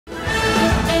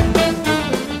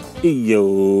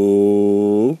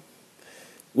Yo,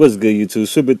 what's good, YouTube?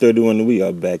 Super31, we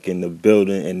are back in the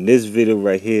building. And this video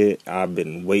right here, I've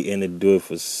been waiting to do it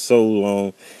for so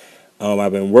long.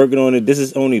 I've been working on it. This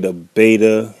is only the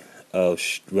beta of,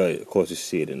 well, of course you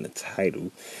see it in the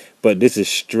title, but this is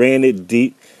Stranded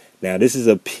Deep. Now, this is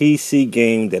a PC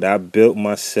game that I built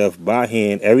myself by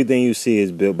hand. Everything you see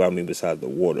is built by me besides the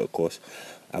water, of course.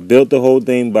 I built the whole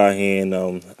thing by hand.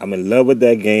 I'm in love with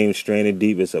that game, Stranded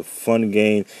Deep. It's a fun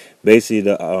game. Basically,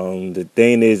 the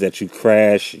thing is that you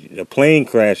crash. The plane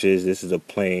crashes. This is a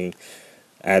plane.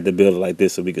 I had to build it like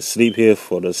this so we could sleep here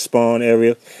for the spawn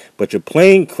area. But your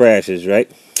plane crashes, right?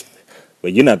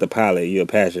 But you're not the pilot. You're a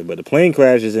passenger. But the plane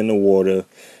crashes in the water,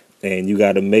 and you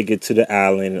got to make it to the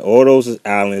island. All those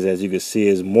islands, as you can see,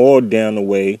 is more down the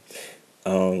way.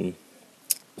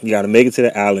 You got to make it to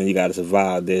the island. You got to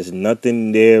survive. There's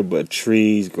nothing there but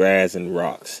trees, grass, and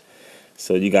rocks.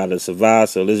 So you got to survive.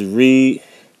 So let's read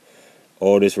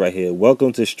all this right here.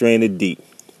 Welcome to Stranded Deep.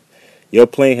 Your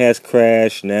plane has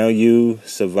crashed. Now you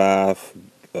survive.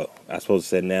 Oh, I supposed to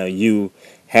say now you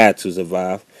had to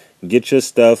survive. Get your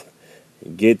stuff.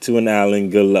 Get to an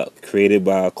island. Good luck. Created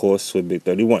by, of course,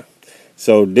 SurvivalCraft.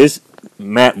 So this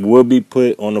map will be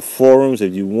put on the forums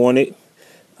if you want it.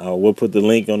 We'll put the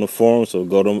link on the forum, so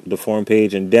go to the forum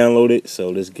page and download it. So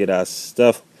let's get our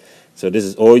stuff. So this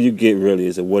is all you get really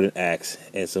is a wooden axe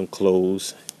and some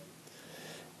clothes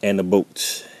and a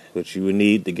boat, which you would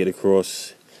need to get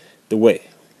across the way.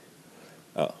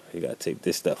 Oh, you gotta take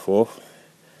this stuff off.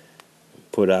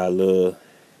 Put our little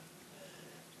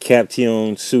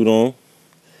Caption suit on.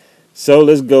 So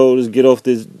let's go. Let's get off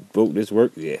this boat. This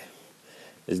work? Yeah.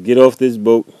 Let's get off this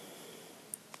boat.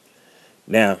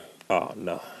 Now, oh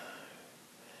no.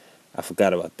 I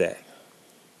forgot about that.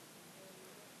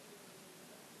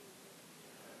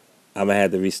 I'm going to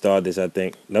have to restart this, I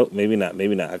think. Nope, maybe not.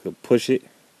 Maybe not. I could push it.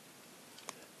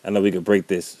 I know we could break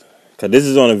this. Because this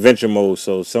is on adventure mode,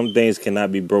 so some things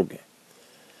cannot be broken.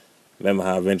 Remember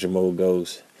how adventure mode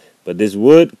goes. But this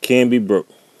wood can be broke.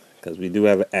 Because we do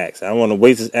have an axe. I don't want to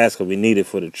waste this axe because we need it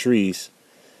for the trees.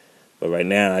 But right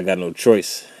now, I got no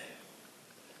choice.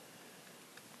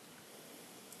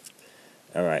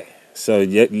 Alright. So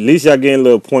at least y'all getting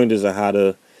little pointers on how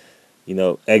to,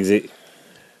 exit.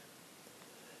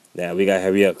 Now we gotta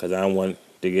hurry up because I don't want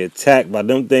to get attacked by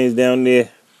them things down there.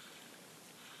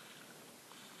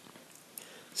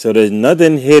 So there's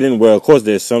nothing hidden. Well, of course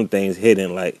there's some things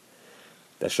hidden, like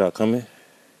that shark coming.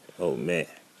 Oh man.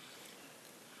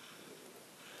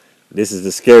 This is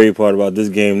the scary part about this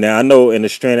game. Now I know in the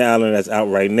Stranded Island that's out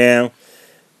right now,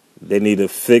 they need to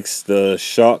fix the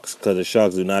sharks because the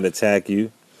sharks do not attack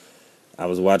you. I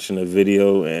was watching a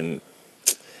video and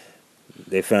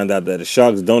they found out that the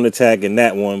sharks don't attack in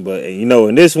that one, but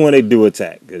in this one they do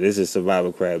attack. This is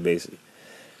SurvivalCraft basically.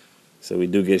 So we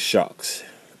do get sharks.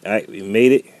 Alright, we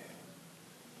made it.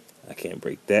 I can't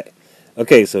break that.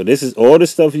 Okay, so this is all the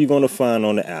stuff you're going to find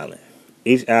on the island.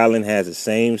 Each island has the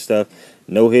same stuff.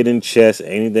 No hidden chests,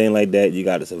 anything like that. You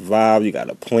got to survive. You got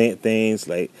to plant things.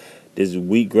 Like this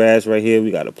wheatgrass right here. We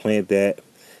got to plant that.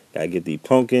 Got to get these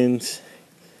pumpkins.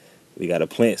 We got to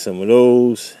plant some of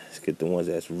those. Let's get the ones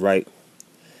that's ripe.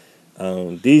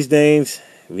 These things,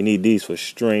 we need these for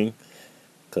string.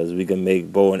 Because we can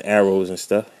make bow and arrows and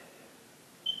stuff.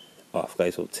 Oh, I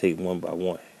forgot to take one by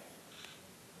one.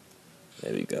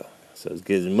 There we go. So let's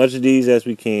get as much of these as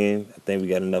we can. I think we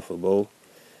got enough for both.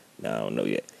 No, I don't know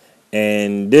yet.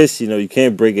 And this, you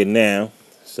can't break it now.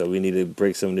 So we need to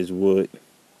break some of this wood.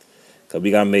 Because we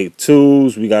got to make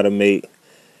tools. We got to make,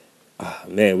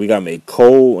 we got to make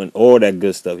coal and all that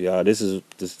good stuff, y'all. This is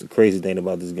the crazy thing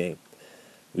about this game.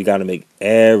 We got to make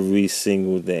every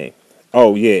single thing.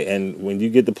 Oh, yeah, and when you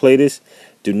get to play this,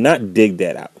 do not dig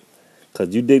that out.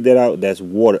 Because you dig that out, that's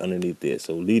water underneath there.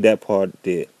 So leave that part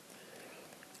there.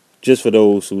 Just for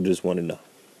those who just want to know.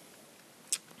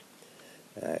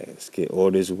 Alright, let's get all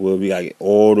this wood. We got to get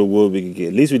all the wood we can get.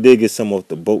 At least we did get some off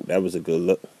the boat. That was a good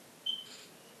look.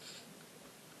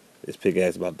 This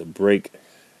pickaxe about to break.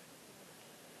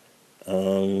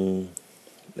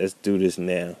 Let's do this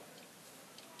now.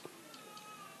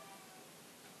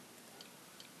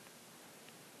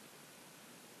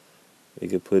 We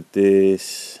could put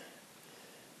this,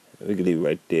 we could leave it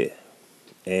right there.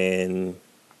 And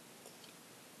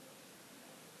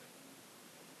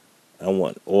I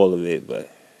want all of it,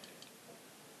 but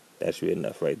that should be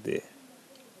enough right there.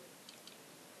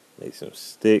 Make some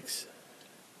sticks.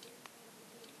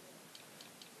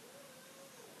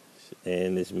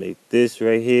 And let's make this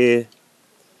right here.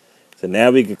 So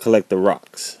now we can collect the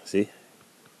rocks. See?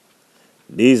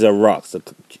 These are rocks,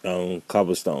 the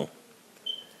cobblestone.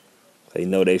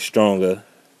 So they're stronger.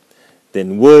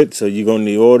 than wood, so you're gonna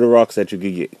need all the rocks that you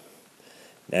can get.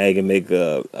 Now you can make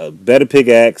a better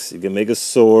pickaxe. You can make a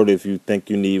sword if you think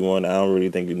you need one. I don't really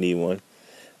think you need one,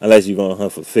 unless you're gonna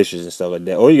hunt for fishes and stuff like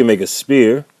that. Or you can make a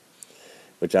spear,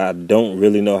 which I don't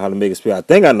really know how to make a spear. I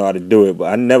think I know how to do it,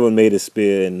 but I never made a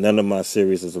spear in none of my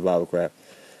series of SurvivalCraft.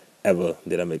 Ever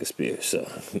did I make a spear, so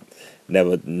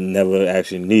never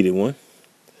actually needed one.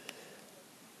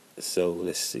 So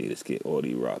let's see, let's get all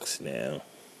these rocks now.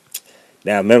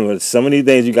 Now remember, some of these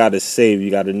things you gotta save.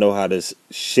 You gotta know how to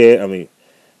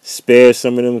spare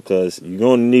some of them, because you're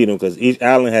gonna need them, because each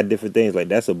island had different things. Like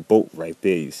that's a boat right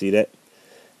there, you see that?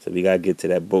 So we gotta get to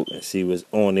that boat and see what's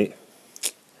on it.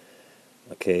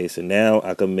 Okay, so now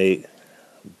I can make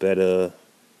better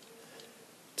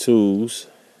tools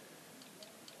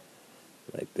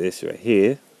like this right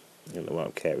here. I don't know why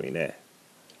I'm carrying that.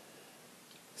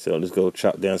 So let's go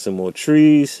chop down some more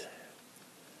trees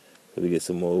so we get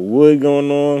some more wood going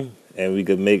on, and we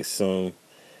can make some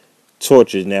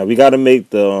torches. Now we got to make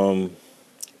the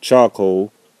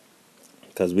charcoal,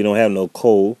 because we don't have no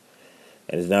coal,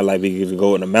 and it's not like we can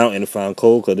go in the mountain to find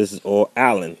coal, because this is all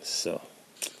islands. So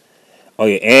oh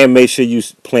yeah, and make sure you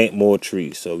plant more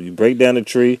trees. So you break down the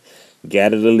tree,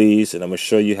 gather the leaves, and I'm gonna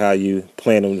show you how you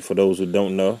plant them for those who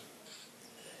don't know.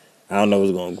 I don't know if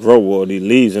it's gonna grow all these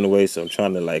leaves in the way, so I'm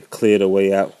trying to like clear the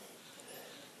way out.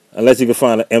 Unless you can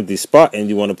find an empty spot and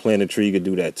you want to plant a tree, you can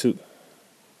do that too.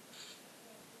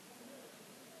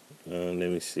 Let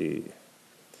me see.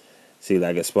 See,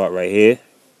 like a spot right here.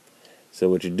 So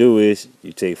what you do is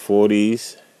you take 4 of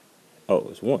these. Oh,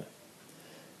 it's 1.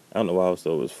 I don't know why I was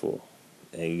told it was 4.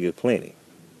 And you get planting.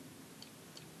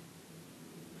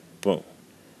 Boom.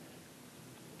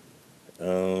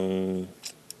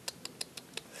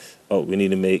 Oh, we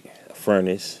need to make a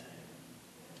furnace.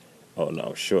 Oh no,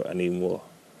 I'm short. I need more.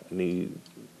 I need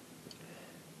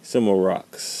some more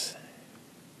rocks.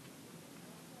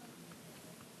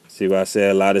 See what I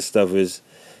said? A lot of stuff is,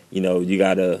 you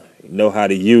gotta know how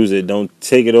to use it. Don't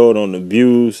take it all on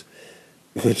abuse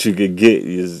what you could get.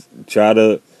 You just try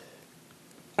to.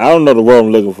 I don't know the word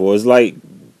I'm looking for. It's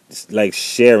like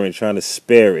sharing, trying to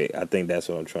spare it. I think that's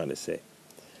what I'm trying to say.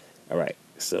 All right,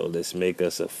 so let's make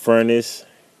us a furnace.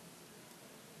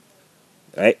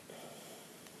 All right,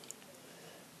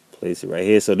 place it right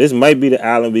here. So this might be the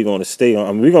island we're gonna stay on.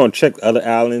 I mean, we're gonna check other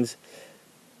islands.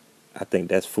 I think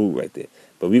that's food right there.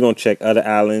 But we're going to check other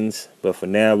islands. But for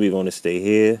now, we're going to stay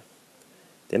here.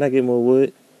 Didn't I get more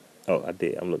wood? Oh, I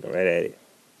did. I'm looking right at it.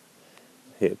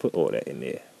 Here, put all that in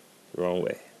there. Wrong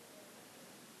way.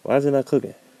 Why is it not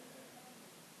cooking?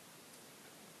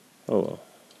 Hold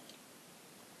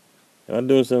on. Am I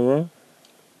doing something wrong?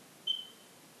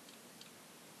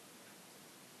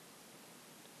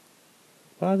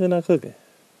 Why is it not cooking?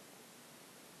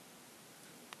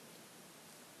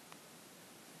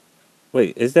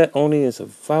 Wait, is that only in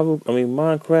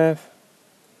Minecraft?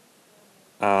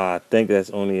 I think that's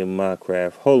only in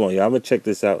Minecraft. Hold on, y'all. I'm going to check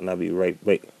this out and I'll be right.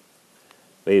 Wait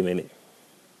a minute.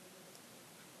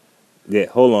 Yeah,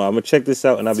 hold on. I'm going to check this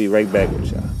out and I'll be right back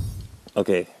with y'all.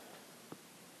 Okay.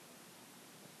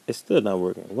 It's still not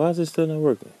working. Why is it still not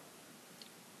working?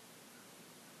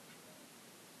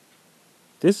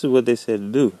 This is what they said to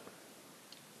do.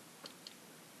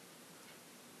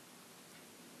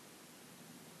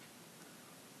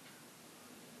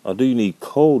 Oh, do you need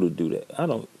coal to do that? I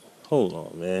don't. Hold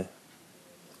on, man.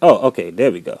 Oh, okay.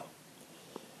 There we go.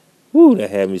 Woo,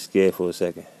 that had me scared for a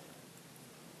second.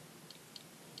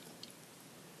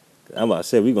 I'm about to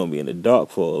say we're going to be in the dark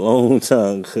for a long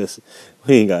time because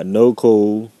we ain't got no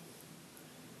coal.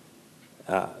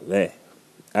 Ah, man.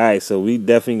 All right, so we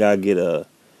definitely got to get a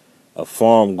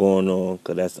farm going on,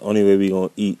 because that's the only way we're going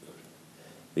to eat.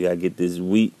 We got to get this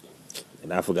wheat.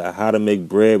 And I forgot how to make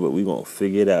bread, but we're going to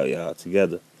figure it out, y'all,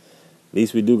 together. At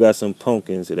least we do got some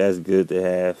pumpkins, so that's good to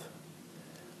have.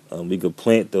 We could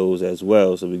plant those as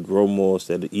well, so we grow more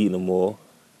instead of eating them all.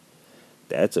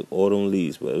 That took all them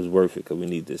leaves, but it was worth it because we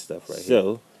need this stuff right here.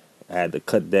 So I had to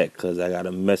cut that because I got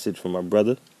a message from my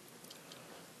brother.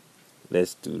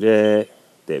 Let's do that.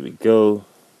 There we go.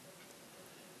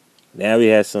 Now we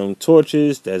have some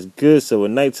torches. That's good. So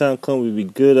when nighttime comes, we'll be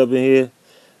good up in here.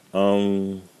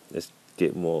 Let's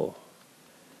get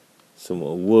some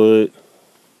more wood.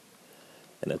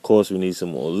 And of course we need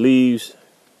some more leaves.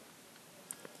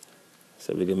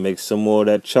 So we can make some more of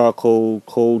that charcoal,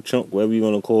 coal chunk, whatever you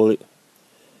want to call it.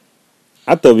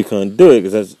 I thought we couldn't do it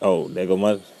because that's, oh, there go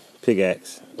my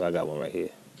pickaxe. Well, I got one right here.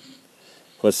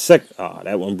 For a second,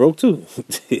 that one broke too.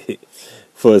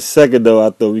 For a second though,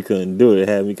 I thought we couldn't do it. It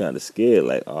had me kind of scared,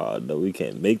 like, oh no, we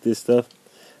can't make this stuff.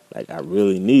 Like, I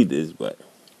really need this, but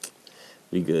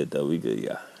we good though, we good,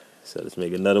 y'all. So let's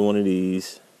make another one of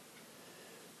these.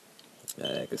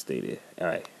 I can stay there.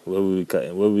 Alright, what were we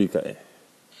cutting? What were we cutting?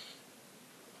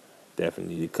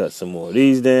 Definitely need to cut some more of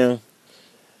these down.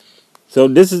 So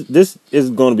this is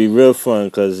going to be real fun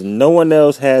because no one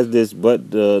else has this but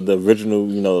the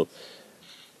original,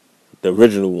 the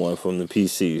original one from the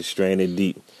PC, Stranded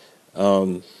Deep.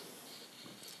 That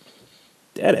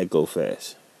go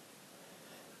fast.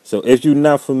 So if you're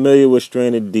not familiar with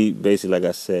Stranded Deep, basically, like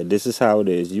I said, this is how it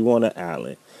is. You on an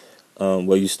island.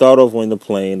 Well, you start off on the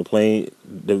plane.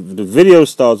 The video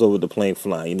starts over the plane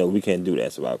flying. You know, we can't do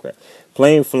that, SurvivalCraft.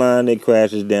 Plane flying, it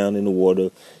crashes down in the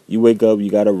water. You wake up, you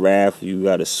got a raft. You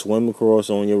got to swim across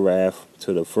on your raft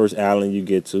to the first island you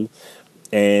get to.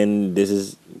 And this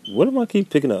is, what am I keep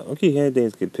picking up? I keep hearing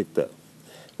things get picked up.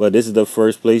 But this is the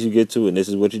first place you get to, and this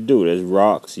is what you do. There's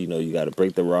rocks. You know, you got to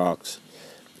break the rocks.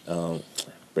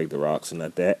 Break the rocks and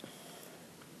not that.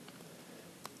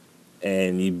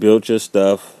 And you build your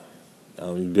stuff.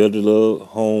 You build your little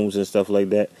homes and stuff like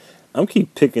that. I'm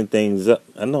keep picking things up.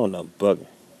 I know I'm not bugging.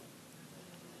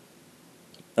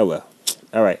 Oh well.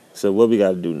 Alright, so what we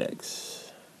got to do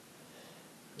next?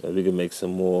 Well, we can make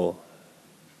some more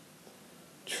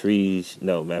trees.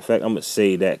 No, matter of fact, I'm going to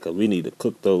save that because we need to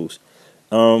cook those.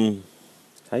 How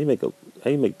you make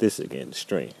this again? The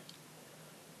string.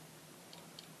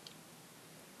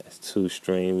 That's 2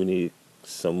 string. We need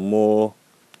some more.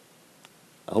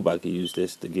 I hope I can use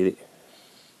this to get it.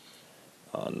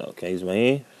 Oh no, can't use my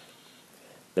hand.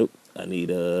 Nope. I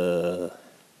need an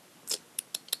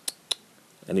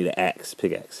axe,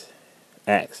 pickaxe.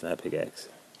 Axe, not pickaxe.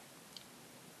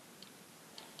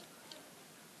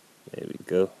 There we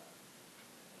go.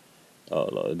 Oh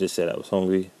Lord, it just said I was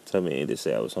hungry. Tell me it just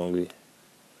said I was hungry.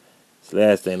 It's the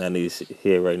last thing I need to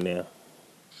hear right now.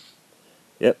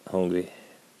 Yep, hungry.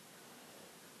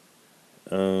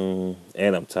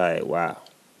 And I'm tired. Wow.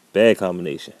 Bad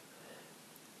combination.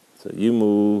 So you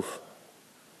move.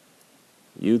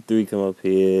 You 3 come up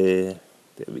here.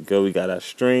 There we go. We got our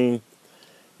string.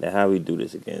 Now how we do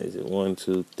this again? Is it 1,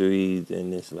 2, 3?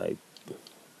 Then it's like,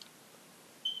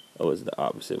 oh, it's the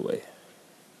opposite way.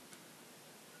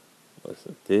 What's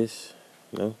it? This?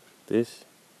 No. This?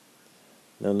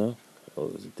 No. Oh,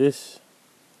 is it this?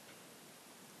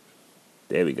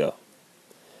 There we go.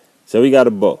 So we got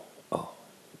a bow. Oh,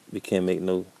 we can't make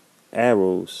no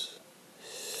arrows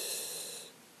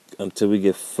until we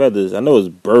get feathers. I know it's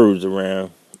birds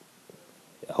around.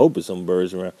 I hope it's some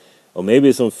birds around. Or maybe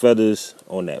it's some feathers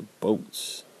on that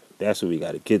boat. That's what we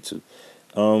got to get to.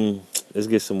 Let's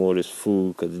get some more of this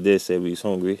food because it did say we was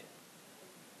hungry.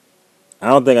 I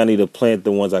don't think I need to plant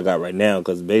the ones I got right now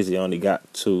because basically I only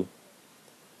got 2.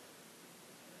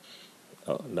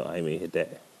 Oh, no, I ain't even hit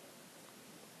that.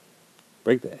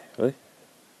 Break that, right?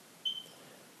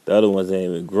 The other ones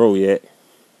ain't even grow yet.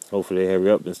 Hopefully they hurry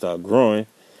up and start growing.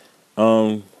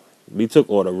 We took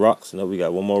all the rocks. No, we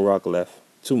got 1 more rock left.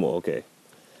 2 more, okay.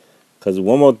 Because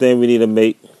one more thing we need to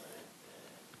make,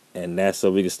 and that's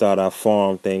so we can start our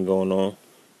farm thing going on.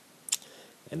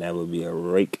 And that would be a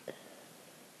rake.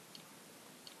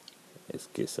 Let's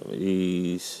get some of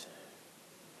these.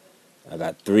 I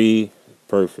got 3.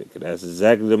 Perfect. That's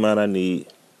exactly the amount I need.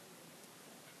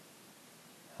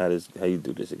 How you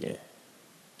do this again?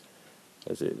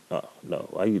 That's it. Oh, no.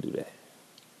 Why you do that?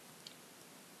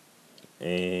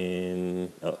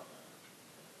 And, oh,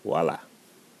 voila.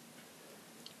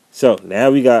 So,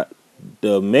 now we got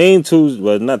the main tools.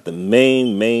 Well, not the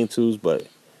main tools, but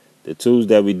the tools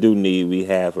that we do need, we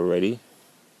have already.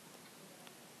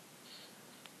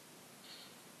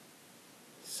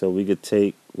 So we could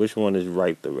take, which one is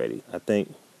ripe already? I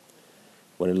think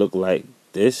when it looked like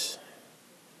this,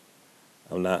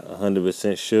 I'm not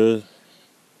 100% sure.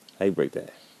 How you break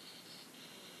that?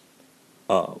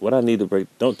 What I need to break,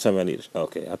 don't tell me I need,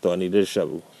 okay, I thought I needed a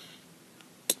shovel.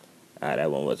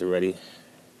 That one wasn't ready.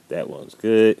 That one's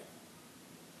good.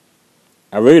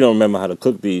 I really don't remember how to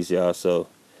cook these, y'all, so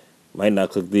might not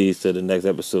cook these to the next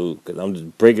episode because I'm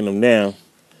just breaking them down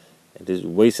and just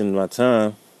wasting my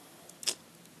time.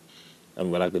 I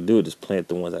mean, what I could do is just plant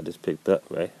the ones I just picked up,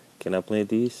 right? Can I plant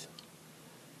these?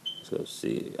 Let's go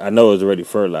see. I know it's already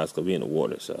fertilized because we're in the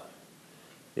water, so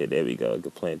yeah, there we go. I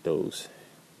could plant those.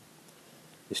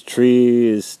 This tree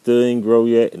is still didn't grow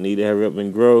yet. It need to hurry up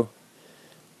and grow.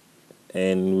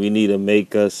 And we need to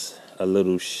make us a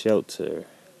little shelter.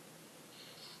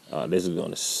 This is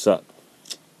going to suck.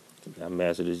 I might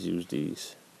as well just use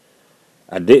these.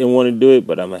 I didn't want to do it,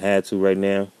 but I'm going to have to right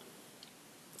now.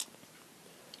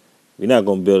 We're not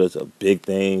going to build us a big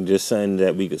thing, just something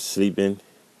that we could sleep in.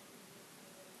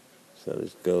 So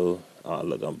let's go. Oh,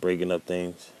 look, I'm breaking up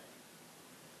things.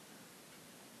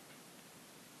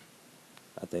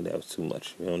 think that was too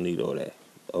much. We don't need all that.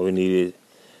 All we need is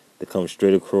to come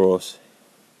straight across.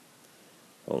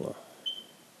 Hold on.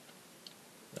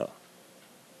 Oh,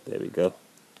 there we go.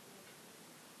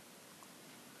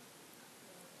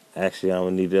 Actually, I'm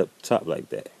gonna need it up top like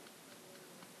that.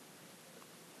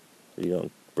 We're gonna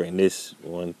bring this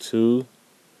 1, 2,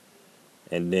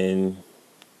 and then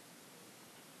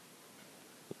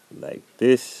like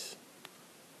this,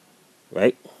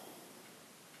 right?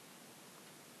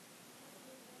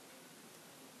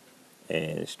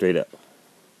 And straight up.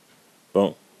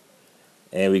 Boom.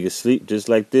 And we can sleep just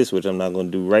like this, which I'm not going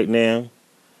to do right now.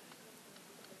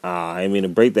 I ain't mean to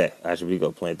break that. I should be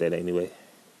going to plant that anyway.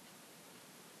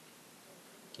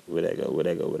 Where'd that go? Where'd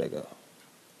that go? Where'd that go?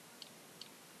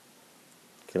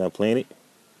 Can I plant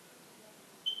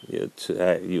it?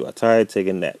 You are tired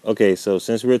taking that. Okay, so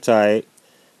since we're tired,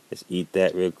 let's eat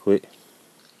that real quick.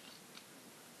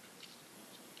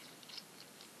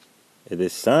 If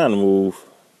it's time to move.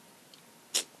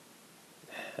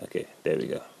 Okay, there we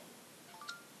go.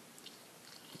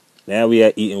 Now we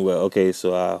are eating well. Okay,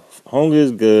 so our hunger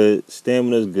is good,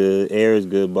 stamina is good, air is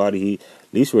good, body heat.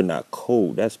 At least we're not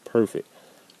cold. That's perfect.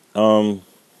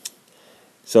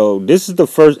 So this is the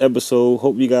first episode.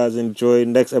 Hope you guys enjoyed.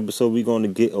 Next episode we're going to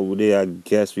get over there. I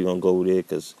guess we're going to go over there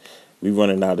because we're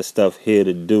running out of stuff here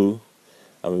to do.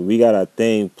 I mean, we got our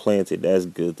thing planted. That's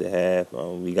good to have.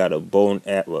 We got a bow and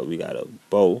arrow. Well, we got a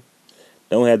bow.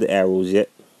 Don't have the arrows yet.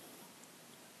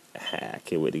 I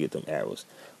can't wait to get them arrows.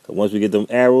 So once we get them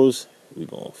arrows, we're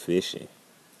going fishing.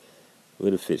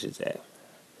 Where the fish is at?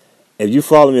 If you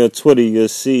follow me on Twitter, you'll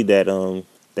see that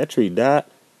that tree died.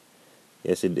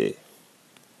 Yes, it did.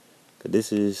 Cause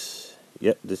this is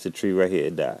the tree right here.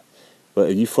 It died. But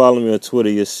if you follow me on Twitter,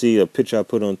 you'll see a picture I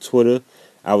put on Twitter.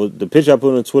 The picture I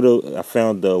put on Twitter, I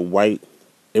found the white.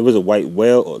 It was a white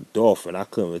whale or dolphin. I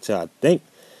couldn't even tell. I think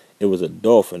it was a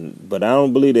dolphin, but I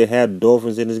don't believe they had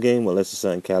dolphins in this game, unless the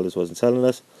son Callis wasn't telling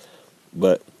us.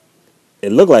 But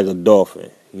it looked like a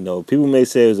dolphin. You know, people may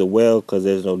say it was a whale because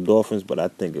there's no dolphins, but I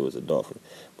think it was a dolphin.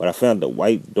 But I found the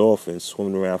white dolphin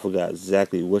swimming around. I forgot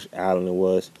exactly which island it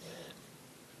was.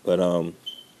 But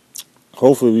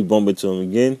hopefully we bump into him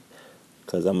again,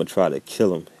 because I'm going to try to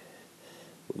kill him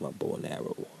with my bow and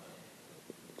arrow.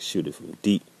 Shoot it from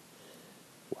deep.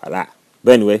 Voila.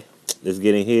 But anyway, let's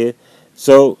get in here.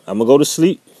 So, I'm going to go to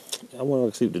sleep. I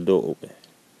want to sleep the door open.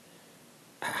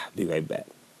 Be right back.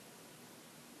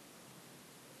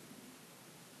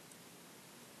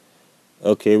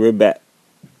 Okay, we're back.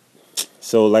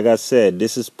 So, like I said,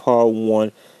 this is part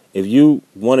 1. If you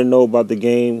want to know about the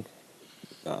game,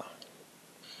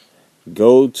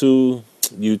 go to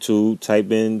YouTube,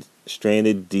 type in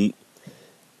Stranded Deep,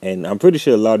 and I'm pretty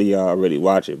sure a lot of y'all already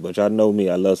watch it, but y'all know me,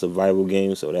 I love survival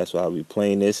games, so that's why I'll be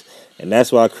playing this, and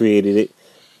that's why I created it.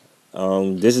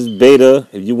 This is beta.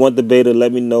 If you want the beta,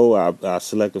 let me know. I'll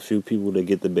select a few people to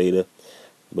get the beta,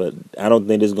 but I don't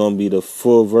think it's going to be the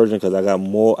full version because I got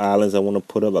more islands I want to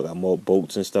put up. I got more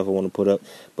boats and stuff I want to put up,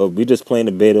 but we just playing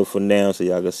the beta for now so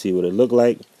y'all can see what it look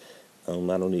like. I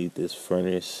don't need this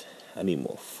furnace. I need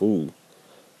more food.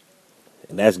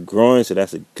 And that's growing, so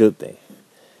that's a good thing.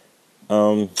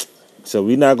 So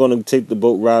we're not going to take the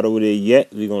boat ride over there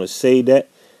yet. We're going to save that.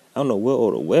 I don't know where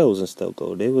all the whales and stuff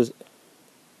go. They was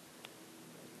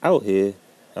out here.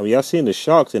 I mean, y'all seen the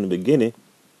sharks in the beginning.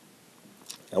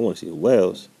 I want to see the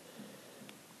whales.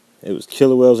 It was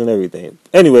killer whales and everything.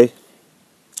 Anyway,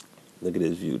 look at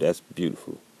this view. That's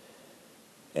beautiful.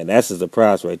 And that's a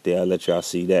surprise right there. I'll let y'all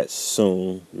see that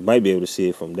soon. You might be able to see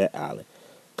it from that island.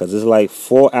 Because there's like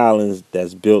 4 islands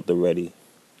that's built already.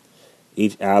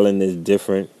 Each island is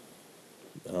different.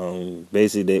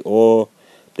 Basically, they all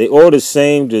the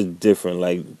same, just different.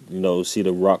 Like, you know, see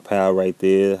the rock pile right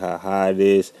there, how high it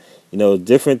is. You know,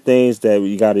 different things that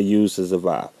you got to use to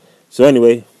survive. So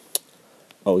anyway,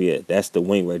 oh yeah, that's the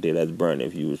wing right there that's burning.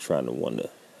 If you was trying to wonder,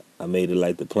 I made it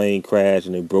like the plane crashed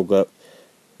and it broke up.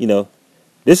 You know,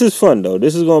 this is fun though.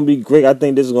 This is gonna be great. I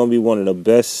think this is gonna be one of the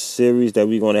best series that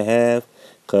we're gonna have.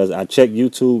 Cause I checked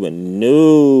YouTube and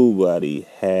nobody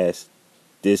has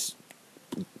this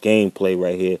gameplay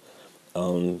right here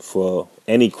for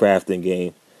any crafting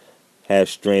game. Have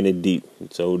Stranded Deep.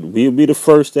 So we'll be the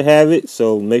first to have it.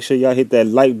 So make sure y'all hit that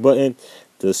like button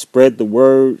to spread the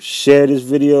word. Share this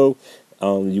video.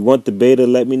 You want the beta,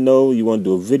 let me know. You want to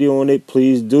do a video on it,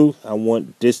 please do. I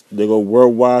want this to go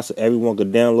worldwide so everyone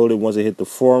can download it once it hit the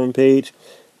forum page.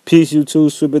 Peace,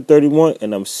 YouTube, Super31,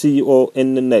 and I'm see you all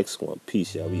in the next one.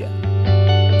 Peace, y'all. We out.